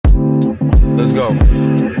go.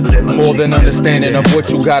 More than understanding of what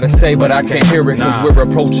you gotta say, but I can't hear it, cause we're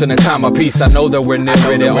approaching a time of peace. I know that we're near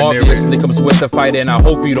it. It obviously comes with the fight, and I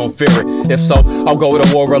hope you don't fear it. If so, I'll go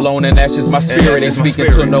to war alone, and that's just my spirit. Ain't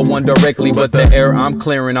speaking to no one directly, but the air I'm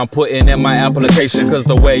clearing, I'm putting in my application, cause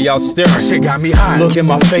the way y'all staring Shit got me hot. Look in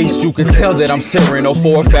my face, you can tell that I'm searing. Oh,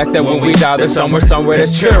 for a fact that when we die, there's somewhere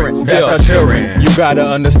that's cheering. That's our cheering. You gotta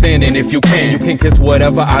understand, and if you can kiss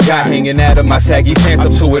whatever I got hanging out of my saggy pants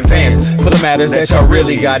up to advance. For the matters that y'all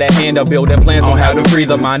really got at hand, I'm building plans on how to free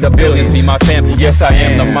the mind of billions. Feed my fam, yes I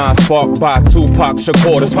am the mind sparked by Tupac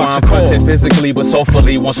Shakur. That's why I'm content physically, but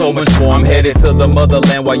soulfully want so much more. I'm headed to the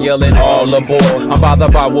motherland while yelling all aboard. I'm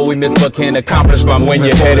bothered by what we miss but can't accomplish by when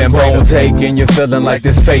you're head and bone taking. You're feeling like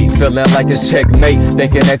this fate, feeling like it's checkmate,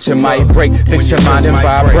 thinking that you might break. Fix your mind and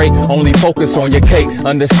vibrate, only focus on your cake.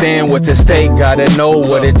 Understand what's at stake, gotta know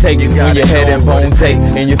what it takes when your head and bone take.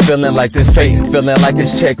 And you're feeling like this fate, feeling like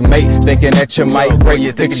it's checkmate, thinking that you might break.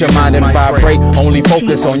 Fix your mind and vibrate, only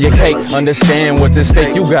focus on your cake. Understand what's at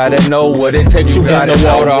stake, you gotta know what it takes. You gotta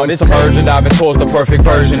know water, I'm submerged, diving towards the perfect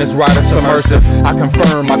version. It's right, it's submersive. I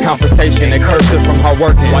confirm my conversation and cursive from hard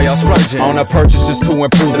working while y'all splurging on a purchase just to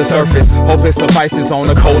improve the surface. Hope it suffices on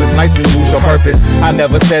the coldest nights when you lose your purpose. I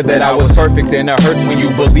never said that I was perfect, and it hurts when you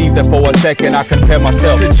believe that for a second I compare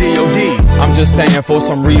myself to G.O.D. I'm just saying for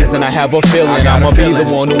some reason I have a feeling I'ma be the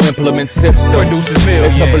one who implements systems.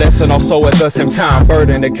 It's a blessing, also at the same time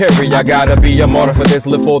burden to carry. I gotta be a martyr for this,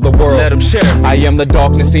 live for the world. Let them share. I am the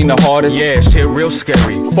darkness, seen the hardest. Yeah, shit real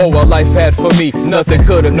scary. For what life had for me, nothing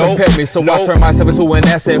could've compared me. So I turn myself into an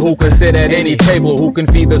asset who can sit at any table, who can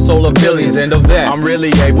feed the soul of billions. And of that, I'm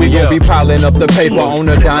really able. We gon' be piling up the paper on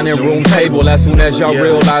the dining room table as soon as y'all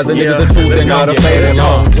realize that niggas the truth and not a fake.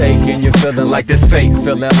 Long taking, you're feeling like this fate,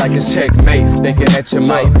 feeling like it's checkmate, thinking that you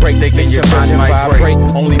might break, thinking your mind might vibrate.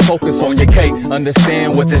 Only focus on your cake,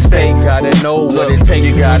 understand what's at stake, gotta know what it takes.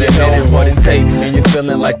 You gotta know what it takes. And you're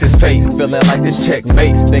feeling like this fate, feeling like this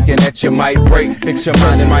checkmate, thinking that you might break. Fix your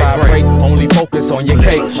mind and vibrate, only focus on your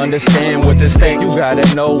cake, understand what's at stake. You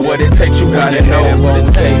gotta know what it takes. You gotta know what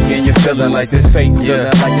it takes. And you're feeling like this fate, feeling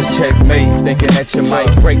like it's checkmate, thinking that you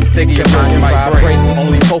might break. Fix your mind and vibrate,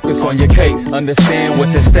 only focus on your cake, understand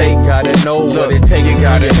what's at stake. Gotta know what it takes. You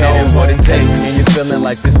gotta know what it takes. And you're feeling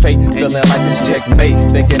like this fate, feeling like it's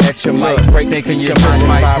checkmate, thinking that you might break. Thinking your mind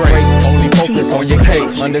might vibrate, only focus on your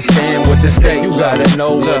cake, understand what's at stake. You gotta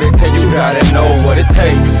know what it takes. You gotta know what it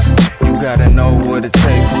takes. You gotta know what it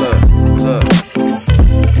takes. Look.